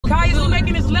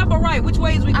mean it's left or right? Which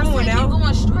way is we going now? I keep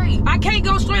going straight. I can't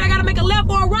go straight. I gotta make a left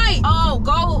or a right. Oh,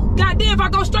 go. Goddamn, if I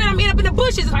go straight, I'm end up in the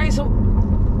bushes. All right, so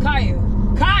Kaya.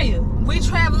 We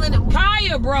traveling.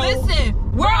 Kaya, bro. Listen.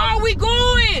 Where are we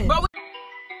going? Bro,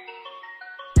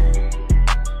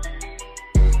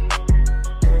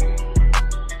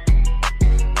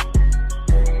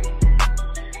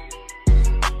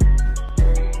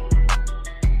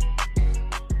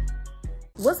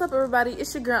 What's up, everybody?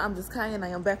 It's your girl, Imjust Nation, and I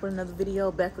am back with another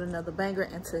video, back with another banger.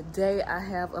 And today I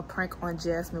have a prank on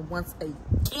Jasmine once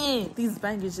again. These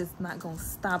bangers just not gonna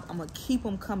stop. I'm gonna keep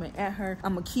them coming at her.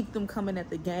 I'm gonna keep them coming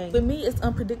at the gang. For me, it's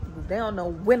unpredictable. They don't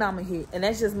know when I'm gonna hit, and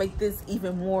that just make this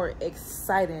even more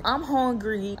exciting. I'm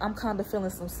hungry. I'm kind of feeling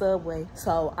some Subway,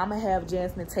 so I'm gonna have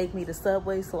Jasmine take me to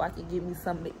Subway so I can get me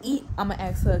something to eat. I'm gonna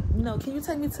ask her, you know, can you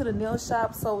take me to the nail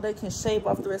shop so they can shave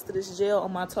off the rest of this gel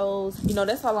on my toes? You know,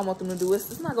 that's all I want them to do.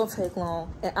 It's not gonna take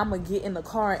long, and I'm gonna get in the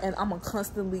car and I'm gonna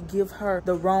constantly give her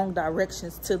the wrong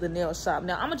directions to the nail shop.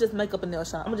 Now I'm gonna just make up a nail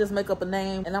shop. I'm gonna just make up a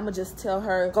name, and I'm gonna just tell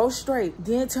her, go straight,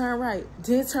 then turn right,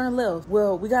 then turn left.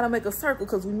 Well, we gotta make a circle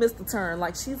because we missed the turn.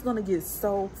 Like, she's gonna get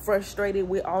so frustrated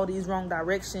with all these wrong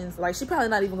directions. Like, she probably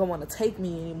not even gonna want to take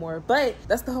me anymore. But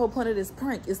that's the whole point of this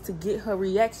prank, is to get her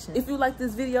reaction. If you like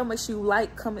this video, make sure you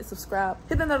like, comment, subscribe,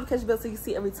 hit the notification bell so you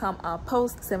see every time I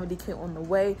post. 70K on the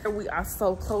way. We are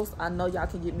so close. I know y'all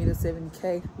can get me to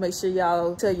 70K. Make sure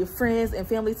y'all tell your friends and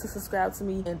family to subscribe to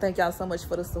me, and thank y'all so much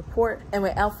for the support. And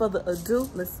without further ado,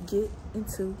 let's get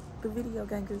into the video,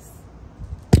 gangers.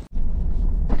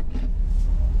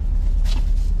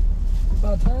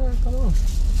 About time, come on.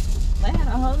 I had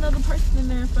a whole nother person in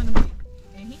there in front of me,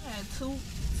 and he had 2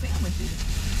 sandwiches.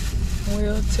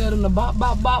 Well, tell them to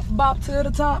bop to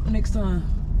the top next time.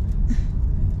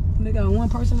 They got one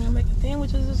person there making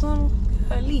sandwiches or something.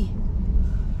 Golly.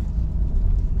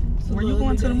 Were you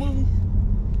going to the movie?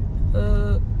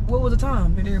 What was the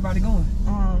time that everybody going?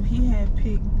 He had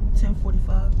picked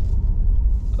 10:45.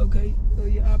 Okay, so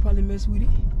yeah, I'll probably mess with it.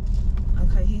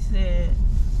 Okay, he said,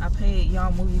 I paid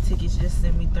y'all movie tickets, just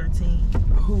send me 13.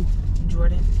 Who?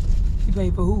 Jordan. You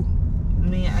paid for who?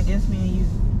 Me, I guess me and you.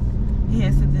 He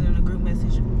had something in a group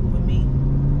message with me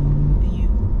and you.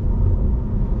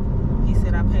 He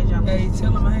said, I paid y'all movie tickets. Hey,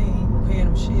 tell him I ain't paying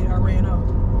him shit. I ran off.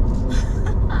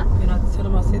 And I tell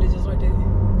him I said it just right there.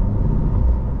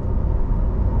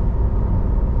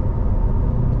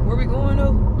 Where we going though?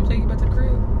 I'm taking you back to the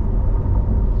crib.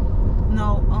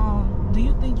 No, do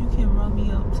you think you can run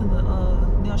me up to the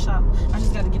nail shop? I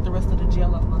just gotta get the rest of the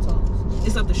gel off my toes.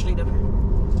 It's up the street up here.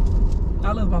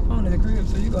 I left my phone in the crib,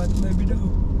 so you got to let me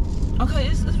know. Okay,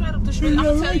 it's right up the street. I'm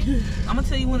gonna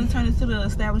tell you when to turn it to the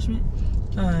establishment.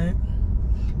 Alright.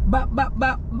 Bop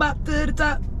to the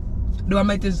top. Do I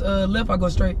make this left or go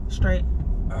straight? Straight.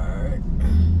 Alright.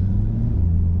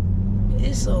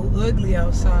 It's so ugly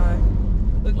outside.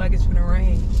 Look like it's gonna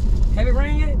rain. Have it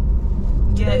rained yet?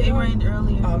 Yeah, it rained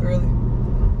earlier. Oh, early.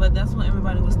 But that's when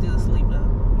everybody was still asleep though.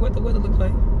 What the weather look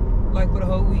like? Like for the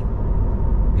whole week?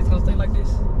 It's gonna stay like this?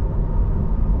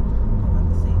 I'm about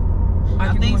to see.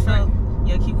 I think so. Straight?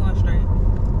 Yeah, keep going straight.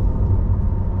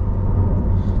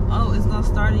 Oh, it's gonna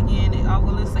start again.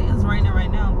 Well, let's say it's raining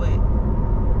right now, but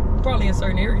probably in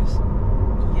certain areas.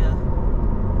 Yeah.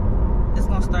 It's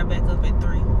gonna start back up at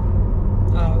 3.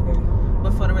 Oh, okay.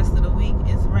 But for the rest of the week,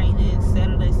 it's raining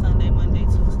Saturday, Sunday, Monday,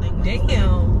 Tuesday, Wednesday.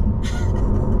 Damn.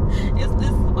 It's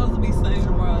supposed to be sunny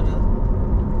tomorrow though.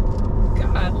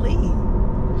 Golly.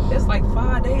 That's like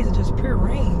 5 days of just pure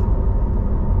rain.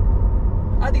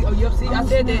 I think, oh, yep, see, I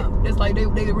said that. That's like they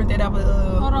rent that out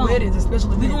for weddings and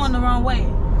special events. We going the wrong way.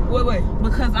 What way?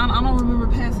 Because I don't remember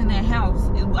passing that house.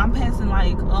 I'm passing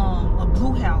like a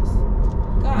blue house.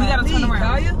 God, we gotta turn around.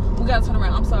 Kaya? We gotta turn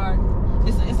around. I'm sorry.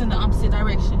 It's in the opposite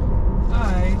direction.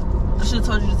 Alright. I should have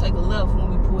told you to take a left when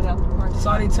we pulled out the parking.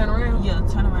 So they turn around? Yeah,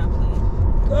 turn around, please.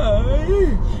 God.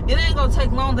 It ain't gonna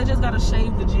take long. They just gotta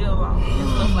shave the gel off and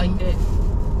stuff like that.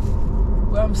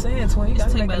 Well, I'm saying, twin, you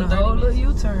gotta make a whole little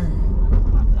U-turn.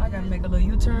 I gotta make a little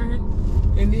U-turn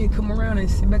and then come around and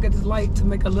sit back at this light to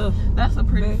make a left. That's a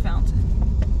pretty fountain.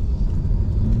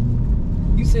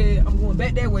 You said I'm going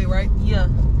back that way, right? Yeah.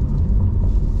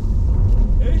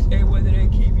 They say whether they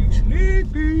keep you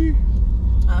sleepy.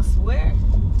 I swear.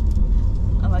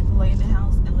 I like to lay in the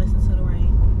house and listen to the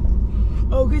rain.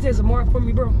 Oh, can you take some more for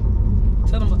me, bro?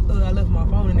 Tell them I left my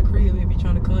phone in the crib if you're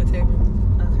trying to contact me.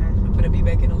 Okay. I'm gonna be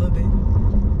back in a little bit.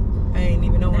 I ain't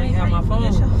even know I ain't have my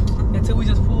phone until we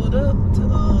just pulled up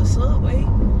to Subway,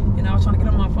 and I was trying to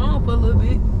get on my phone for a little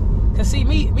bit. Cause see,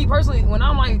 me personally, when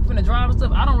I'm like finna drive and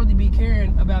stuff, I don't really be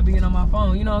caring about being on my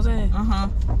phone. You know what I'm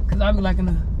saying? Cause I be like in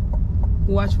the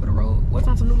watch for the road. What's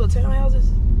on some new little townhouses?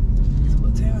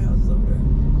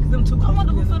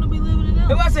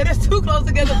 If I said that's too close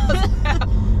together,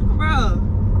 bro.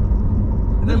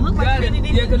 They look like pretty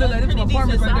decent. Yeah, cause look like them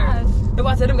apartments right there. If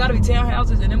I said them gotta be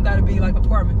townhouses and them gotta be like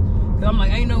apartment. Cause I'm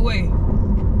like, ain't no way.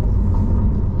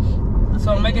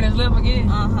 So I'm making this left again.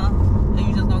 And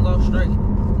you just gonna go straight.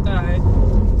 Alright.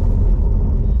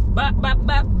 Bop, bop,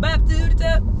 bop, bop, to the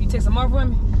top. You text them off for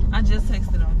me? I just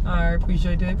texted them. Alright,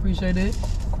 appreciate that, appreciate that.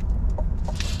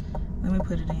 Let me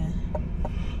put it in.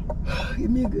 Give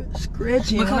me a good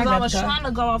scratch in. Because I was trying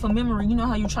to go off of memory. You know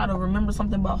how you try to remember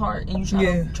something by heart and you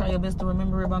try your best to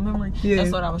remember it by memory? Yeah.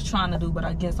 That's what I was trying to do, but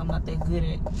I guess I'm not that good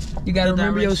at You gotta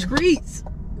remember your streets.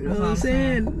 You know what I'm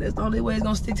saying? That's the only way it's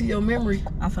gonna stick to your memory.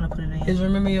 I'm finna put it in. Is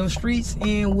remember your streets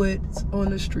and what's on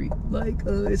the street. Like,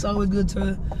 it's always good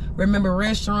to remember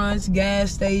restaurants,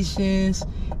 gas stations,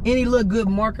 any little good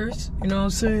markers. You know what I'm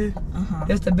saying?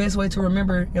 That's the best way to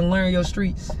remember and learn your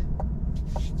streets.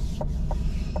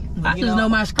 I just know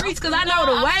my streets because I know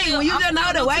the way. When you just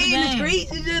know the way in the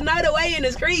streets, you just know the way in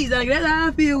the streets. Like, that's how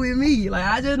I feel with me. Like,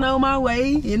 I just know my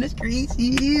way in the streets.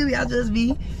 You hear me? I just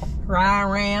be riding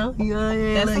around. You know what I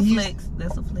mean? That's a flex.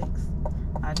 That's a flex.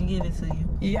 I can give it to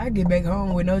you. Yeah, I get back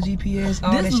home with no GPS.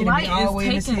 All that shit be all the way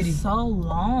in the city. This light is taking so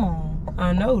long.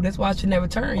 I know. That's why I should never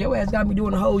turn. Your ass got me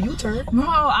doing the whole U-turn. Bro,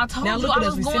 I told you look I at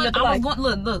us. was We going. at the I was light.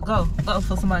 going. Look, go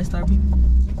for somebody to start beeping.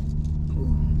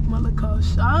 My little car.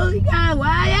 Oh, you got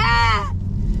wire.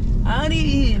 I don't even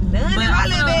hear none of my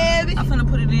little baby. I'm finna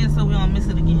put it in so we don't miss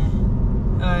it again.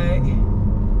 Alright.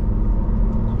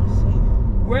 Let's see.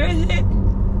 Where is it?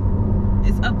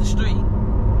 It's up the street.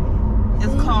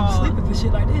 It's called. Sleeping for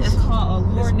shit like this. It's called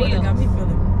Allure Nails. Got me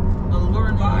feeling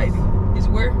Allure Nails. It's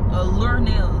where? Allure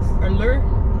Nails. Allure?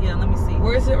 Yeah, let me see.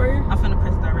 Where is it right here? I'm finna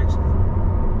press directions.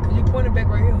 Cause you point it back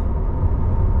right here.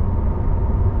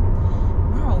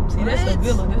 Bro, see, that's a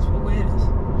villa. That's where it is.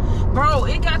 Bro,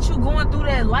 it got you going through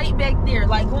that light back there,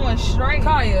 like going straight.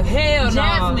 Kaya, hell no.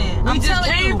 Jasmine, we just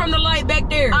came from the light back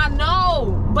there. I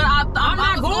know, but I'm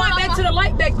not going back to the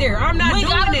light back there. I'm not doing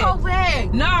that. We gotta go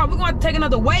back. No, we're going to take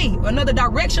another way, another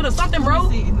direction or something, bro.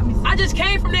 Let me see. I just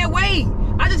came from that way.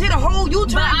 I just hit a whole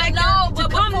U-turn back there to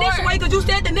come this way because you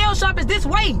said the nail shop is this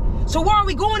way. So why are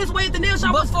we going this way if the nail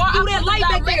shop was through that light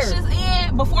back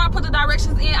there? Before I put the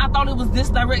directions in, I thought it was this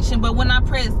direction, but when I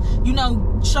pressed,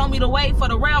 show me the way for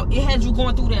the route, it had you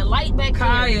going through that light back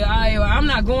there. I'm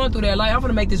not going through that light. I'm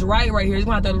gonna make this right here. It's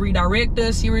gonna have to redirect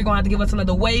us. Siri gonna have to give us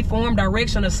another waveform,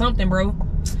 direction or something, bro.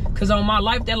 Cause on my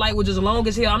life, that light was just long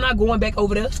as hell. I'm not going back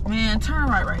over there. Man, turn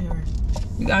right here.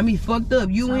 You got me fucked up.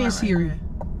 You and Siri.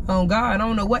 Oh God, I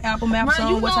don't know what Apple Maps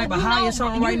on, what type of high it's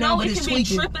on right now, but it's tweaking. It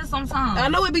can be tripping sometimes. I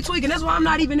know it be tweaking. That's why I'm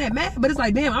not even that mad. But it's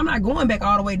like, damn, I'm not going back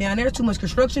all the way down there. There's too much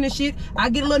construction and shit. I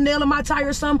get a little nail in my tire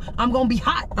or something, I'm gonna be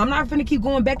hot. I'm not finna keep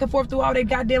going back and forth through all that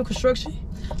goddamn construction.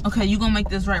 Okay, you gonna make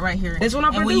this right here. That's what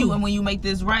I'm gonna do. And when you make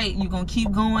this right, you gonna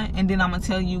keep going, and then I'm gonna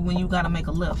tell you when you gotta make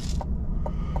a left.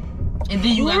 And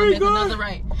then you gotta make another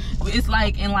right. It's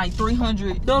like in like 300.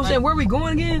 You know what I'm saying? Where we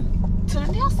going again? To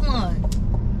the nail salon.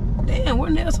 Damn,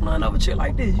 what nail salon over here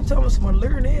like this? You talking about some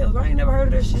Allure Nails? I ain't never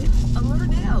heard of that shit. Allure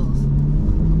Nails.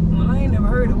 Well, I ain't never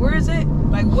heard of it. Where is it?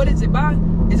 Like, what is it by?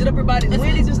 Is it up here by the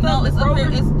Wendy's and stuff? No, it's up here.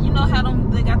 You know how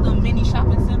they got the mini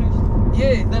shopping centers?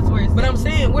 Yeah. That's where it's But I'm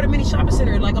saying, where the mini shopping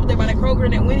center? Like up there by that Kroger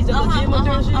and that Wendy's, that little gym up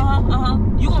there and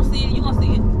shit? You gonna see it. You gonna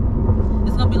see it.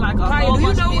 It's gonna be like a Kaya, do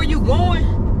you know where you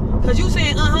going? Cause you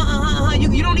saying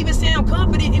you don't even sound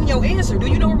confident in your answer. Do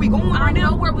you know where we going right now? I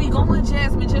know where we going,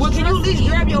 Jasmine. Just well, can you at least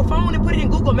grab your phone and put it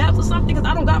in Google Maps or something? Cause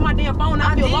I don't got my damn phone.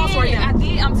 I feel lost right now. I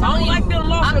did. I'm telling you. I don't like feeling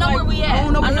lost. I know where we at. I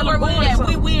know where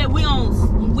we at. We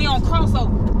on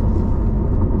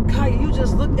crossover. Kaya, you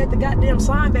just looked at the goddamn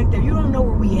sign back there. You don't know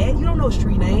where we at. You don't know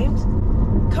street names.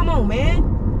 Come on,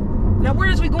 man. Now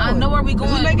where is we going? I know where we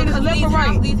going. We making this left or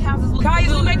right? These houses look Kaya,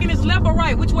 we making this left or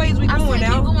right? Which way is we going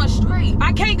now? Keep going straight.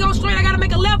 I can't go straight. I gotta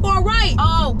make a left or a right.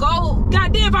 Oh, go.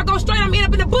 Goddamn, if I go straight, I'm end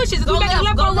up in the bushes. If we make a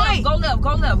left or right. Go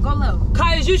left.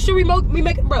 Kaya, is you sure we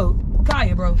make it, bro?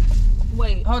 Kaya, bro.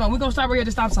 Wait. Hold on. We're gonna stop right here at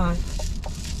the stop sign.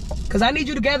 Cause I need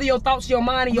you to gather your thoughts, your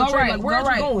mind, and your train. Like, where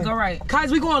are we going? Go right. Kaya,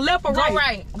 we going left or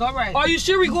right? Go right. Are you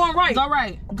sure we going right? Go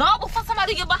right. Go before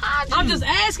somebody get behind you. I'm just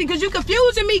asking because you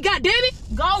confusing me. God damn it.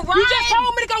 Go right. You just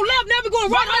told me to go left. Now we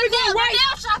going right. Are we going right? The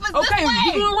nail shop is okay, this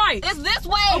way. we going right. It's this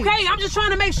way. Okay, I'm just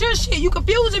trying to make sure shit. You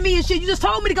confusing me and shit. You just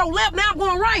told me to go left. Now I'm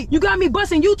going right. You got me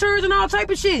busting U-turns and all type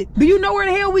of shit. Do you know where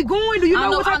the hell we going? Do you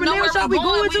know what type of nail shop we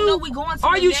going to? We know we going to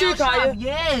Are the you nail sure, Kaya? Shop.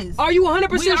 Yes. Are you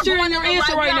 100% sure in your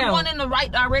answer right now? We are going in the right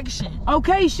direction.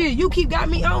 Okay, shit. You keep got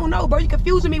me. I don't know, bro. You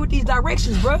confusing me with these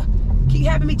directions, bro. Keep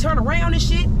having me turn around and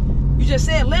shit. You just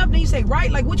said left, then you say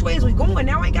right. Like, which way is we going?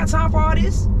 Now I ain't got time for all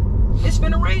this. It's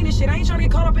finna rain and shit. I ain't trying to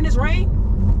get caught up in this rain.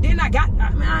 Then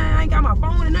I ain't got my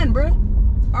phone and nothing, bro.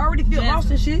 I already feel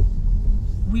lost and shit.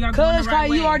 We are going the right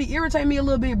way. You already irritate me a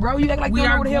little bit, bro. You act like you don't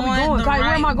know where the hell we going. Kai,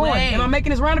 where am I going? Am I making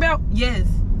this roundabout? Yes.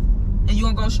 And you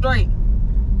gonna go straight.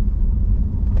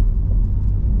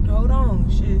 Hold on,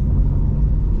 shit.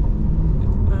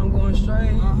 I'm going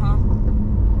straight. You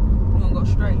gonna go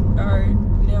straight. Alright.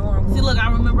 Now where I'm going. See, look,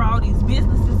 I remember all these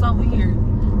businesses over here.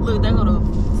 Look, they go to.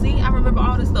 See, I remember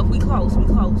all this stuff. We close. We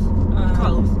close. We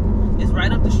close. It's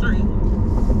right up the street.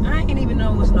 I ain't even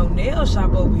know there's no nail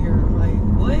shop over here. Like,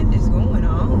 what is going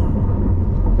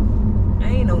on? I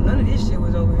ain't know none of this shit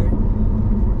was over here.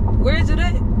 Where is it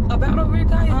at? About over here,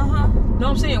 Kaya? No,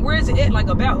 I'm saying, where is it at? Like,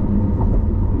 about?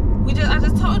 I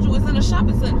just told you, it's in a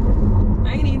shopping center.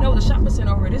 I ain't even know the shopping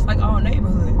center over here. This like all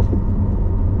neighborhood.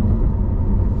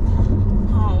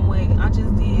 Oh, wait, I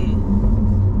just did.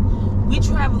 We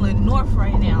traveling north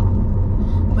right now.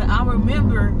 But I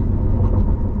remember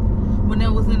when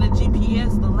that was in the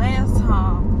GPS the last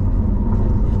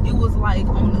time, it was like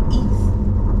on the east.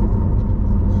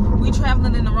 We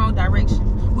traveling in the wrong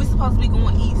direction. We supposed to be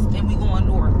going east and we going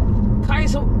north.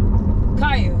 Kaya.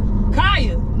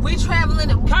 We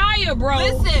traveling. Kaya, bro.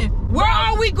 Listen, where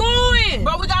are we going?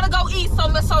 Bro, we gotta go east. So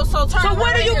turn. So right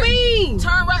what do you mean?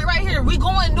 Turn right here. We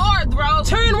going north, bro.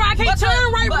 Turn right. I can't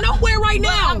turn right nowhere right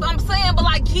now. I'm saying, but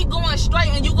like keep going straight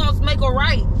and you gonna make a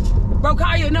right. Bro,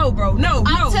 Kaya, no, bro. No,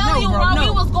 I'm telling you, bro.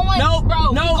 We was going. Bro,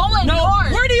 we going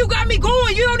north. Where do you got me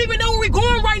going? You don't even know where we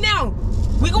going right now.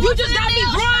 You just got me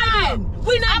driving.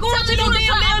 We not going to no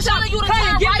damn nail shop.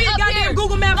 Kaya, give me the goddamn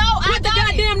Google Maps. Put the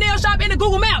goddamn nail shop in the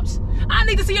Google Maps. I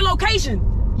need to see your location.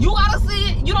 You gotta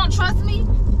see it. You don't trust me?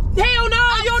 Hell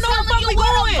no, you don't know where the fuck we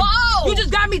going. You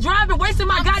just got me driving, wasting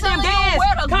my goddamn gas.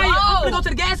 Kaya, I'm gonna go to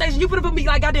the gas station. You finna put me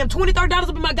like goddamn $20, $30 up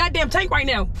in my goddamn tank right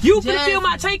now. You finna fill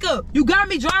my tank up. You got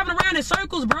me driving around in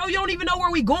circles, bro. You don't even know where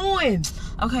we going.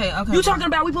 Okay. You talking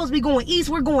about we supposed to be going east,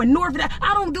 we're going north.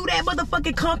 I don't do that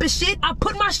motherfucking compass shit. I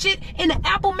put my shit in the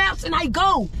Apple Maps and I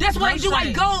go. That's what I do,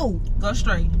 I go. Go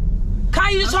straight.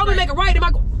 Kaya, you just told me to make a right. Am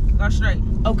I go? Go straight.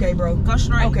 Okay, bro. Go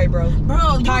straight. Okay, bro.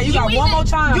 Bro, you got one more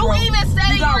time, bro. You even said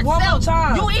it yourself. You got one more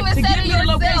time. You even said it yourself. To give me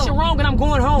the location wrong and I'm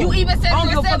going home. You even said it yourself. I don't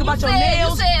give a fuck about your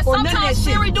nails or none of that shit.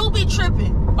 Siri do be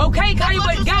tripping. Okay, Kaya,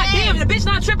 but goddamn, the bitch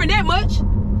not tripping that much.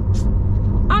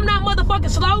 I'm not motherfucking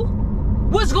slow.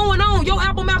 What's going on? Your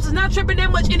Apple Maps is not tripping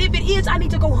that much, and if it is, I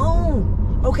need to go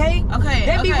home. Okay? Okay.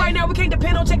 That be right now. We can't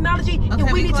depend on technology, and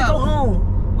we need to go home.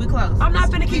 We close. I'm not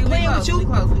finna keep playing with you. We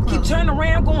close. Keep turning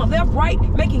around, going left, right,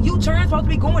 making U-turns. Supposed to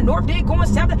be going north, then going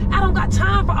south. I don't got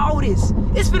time for all this.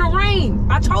 It's finna rain.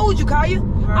 I told you, Kaya.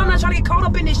 Bro. I'm not trying to get caught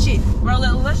up in this shit. Bro,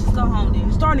 let's just go home then.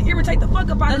 Starting to irritate the fuck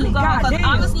up out of me. Goddamn.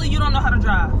 Honestly, you don't know how to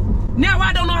drive. Now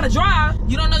I don't know how to drive.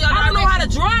 You don't know your directions. I don't know how to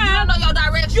drive. You don't know your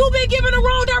directions. You've been giving the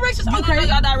wrong directions. You don't know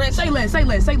your directions.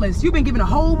 Say less. You've been giving the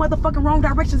whole motherfucking wrong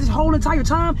directions this whole entire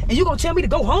time, and you gonna tell me to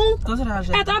go home? Go to the house.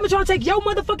 After I've been trying to take your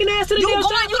motherfucking ass to the nail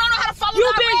shop. You don't know how to follow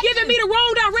You've been giving me the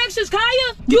wrong directions,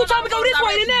 Kaya. You told me to go this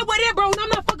way and that way there, bro. And I'm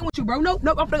not fucking with you, bro. Nope.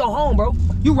 I'm finna go home, bro.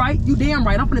 You right. You damn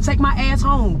right. I'm finna take my ass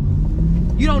home.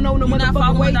 You don't know no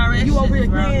motherfucking way. You over here,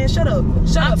 man. Shut up. I'm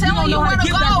telling you where to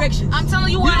go. I'm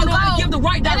telling you where to go. You don't know how to give the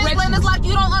right directions. It's like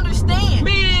you don't understand.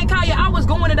 Man, Kaya, I was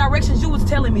going in directions you was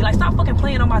telling me. Like, stop fucking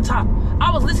playing on my top.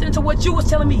 I was listening to what you was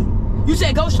telling me. You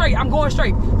said go straight, I'm going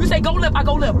straight. You say go left, I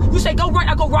go left. You say go right,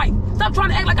 I go right. Stop trying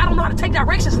to act like I don't know how to take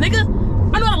directions, nigga.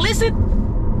 I know how to listen.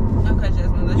 Okay,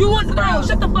 Jasmine. You want, bro,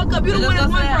 shut the fuck up. You the one that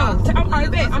won, bro. Alright,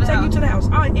 bet. I'm taking you to the house.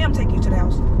 I am taking you to the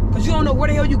house. Because you don't know where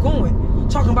the hell you going.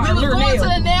 Talking about we was going to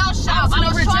the nail shop.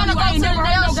 I was trying to go to the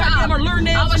nail shop. I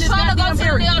was trying to go to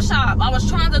the nail shop. I was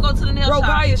trying to go to the nail shop. Bro,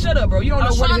 Kaya, shut up, bro. You don't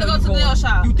know where the hell you going.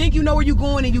 You think you know where you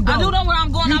going and you don't. I do know where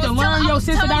I'm going. You need to learn your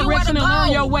sense of direction and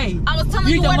learn your way. I was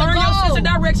telling you where to go. You need to learn your sense of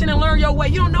direction and learn your way.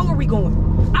 You don't know where we going.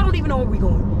 I don't even know where we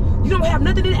going. You don't have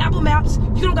nothing in Apple Maps.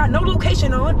 You don't got no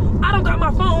location on. I don't got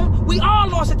my phone. We all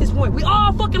lost at this point. We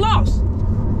all fucking lost.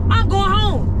 I'm going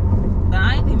home. But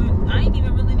I ain't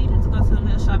even really needed to go to the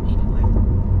nail shop anyway.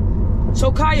 So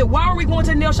Kaya, why are we going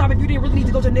to the nail shop if you didn't really need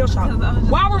to go to the nail shop?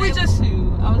 Why were we just?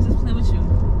 I was just playing with you.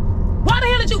 Why the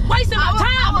hell did you wasting my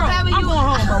time, bro? I'm going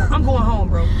home, bro. I'm going home,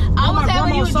 bro. I was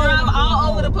having you drive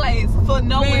all over the place for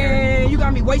nowhere. Man, you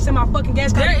got me wasting my fucking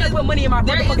gas. You better put money in my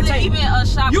fucking tank. Even a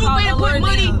shop. You better put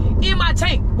money in my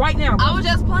tank right now, bro. I was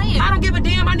just playing. I don't give a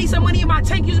damn. I need some money in my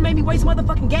tank. You just made me waste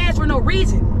motherfucking gas for no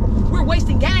reason. We're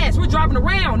wasting gas. We're driving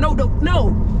around. No.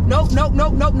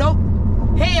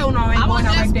 Hell no, I ain't going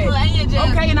out like that.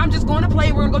 Okay, and I'm just going to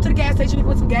play. We're gonna go to the gas station and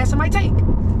put some gas in my tank.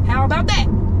 How about that?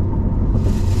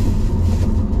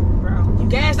 Bro, you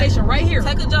gas station right here.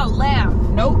 Take a joke, laugh.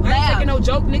 Nope, I ain't taking no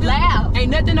joke, nigga. Laugh.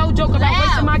 Ain't nothing no joke about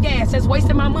wasting my gas. That's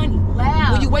wasting my money.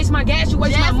 Laugh. When you waste my gas, you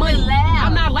waste my money. Laugh.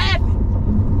 I'm not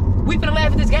laughing. We finna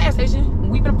laugh at this gas station.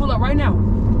 We finna pull up right now.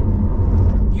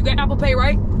 You got Apple Pay,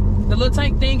 right? The little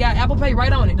tank thing got Apple Pay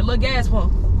right on it. The little gas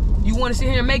pump. You wanna sit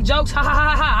here and make jokes? Ha ha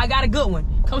ha ha. I got a good one.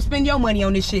 Come spend your money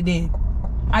on this shit then.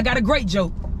 I got a great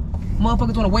joke.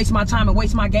 Motherfuckers wanna waste my time and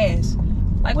waste my gas.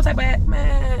 Like, what type of,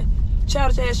 man,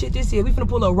 childish ass shit this here? We finna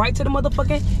pull up right to the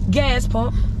motherfucking gas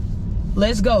pump.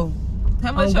 Let's go.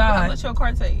 How much your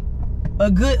car take? A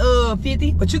good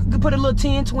 50, but you could put a little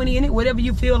 10, 20 in it, whatever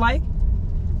you feel like.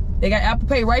 They got Apple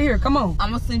Pay right here. Come on.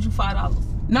 I'm gonna send you $5.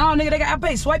 No, nigga, they got Apple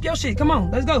Pay. Swipe your shit. Come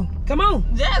on. Let's go. Come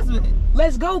on. Jasmine.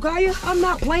 Let's go, Kaya. I'm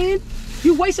not playing.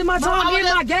 You wasting my time and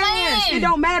my gas. It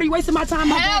don't matter. You wasting my time and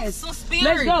my gas. Some spirit.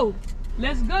 Let's go.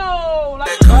 Let's go.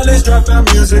 Like college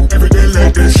dropout music every day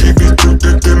like this. She be too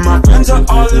thick and my friends are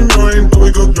all annoying, but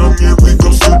we go dumb, yeah, we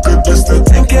go stupid. Just a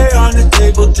 10K on the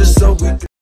table just so we can